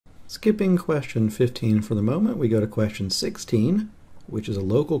Skipping question 15 for the moment, we go to question 16, which is a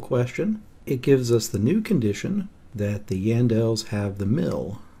local question. It gives us the new condition that the Yandels have the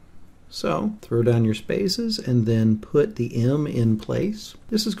mill. So throw down your spaces and then put the M in place.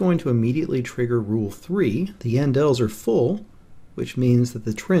 This is going to immediately trigger Rule 3. The Yandels are full, which means that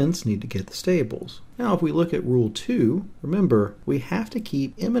the Trents need to get the stables. Now if we look at Rule 2, remember, we have to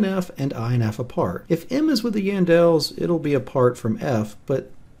keep M and F and I and F apart. If M is with the Yandels, it'll be apart from F,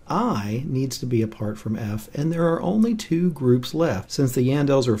 but I needs to be apart from F, and there are only two groups left. Since the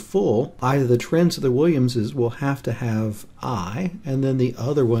Yandels are full, either the Trents or the Williamses will have to have I, and then the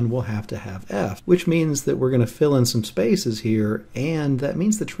other one will have to have F, which means that we're going to fill in some spaces here, and that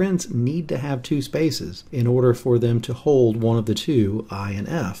means the Trents need to have two spaces in order for them to hold one of the two, I and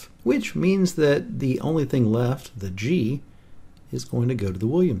F, which means that the only thing left, the G, is going to go to the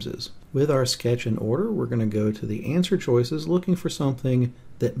Williamses. With our sketch in order, we're going to go to the answer choices looking for something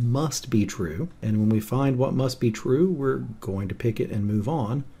that must be true, and when we find what must be true, we're going to pick it and move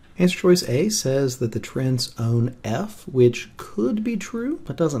on. Answer choice A says that the Trents own F, which could be true,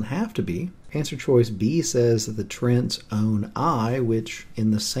 but doesn't have to be. Answer choice B says that the Trents own I, which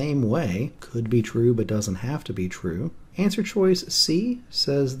in the same way could be true, but doesn't have to be true. Answer choice C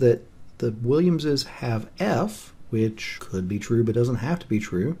says that the Williamses have F, which could be true but doesn't have to be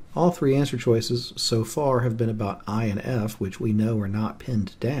true. All three answer choices so far have been about I and F, which we know are not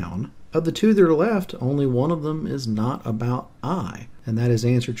pinned down. Of the two that are left, only one of them is not about I, and that is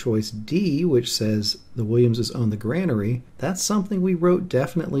answer choice D, which says the Williamses own the granary. That's something we wrote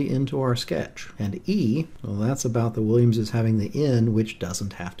definitely into our sketch. And E, well, that's about the Williamses having the inn, which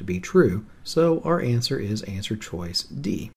doesn't have to be true. So our answer is answer choice D.